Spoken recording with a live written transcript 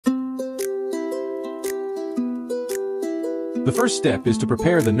The first step is to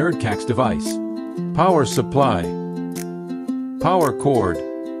prepare the NerdQaxe device. Power supply. Power cord.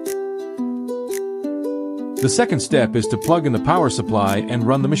 The second step is to plug in the power supply and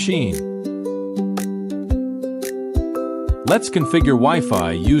run the machine. Let's configure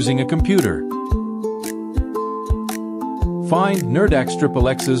Wi-Fi using a computer. Find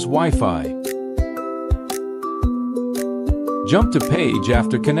NerdQaxe's Wi-Fi. Jump to page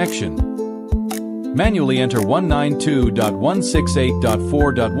after connection. Manually enter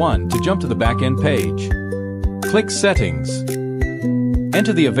 192.168.4.1 to jump to the backend page. Click Settings.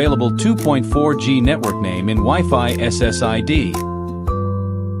 Enter the available 2.4G network name in Wi-Fi SSID.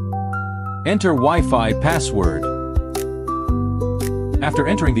 Enter Wi-Fi password. After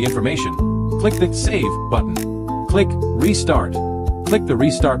entering the information, click the Save button. Click Restart. Click the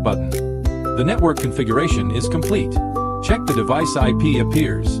Restart button. The network configuration is complete. Check the device IP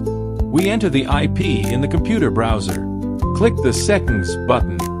appears. We enter the IP in the computer browser. Click the Settings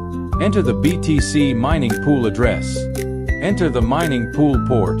button. Enter the BTC mining pool address. Enter the mining pool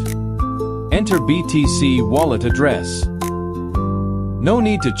port. Enter BTC wallet address. No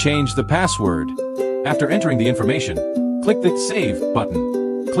need to change the password. After entering the information, click the Save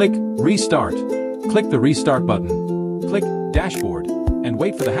button. Click Restart. Click the Restart button. Click Dashboard and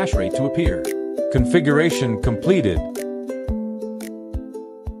wait for the hash rate to appear. Configuration completed.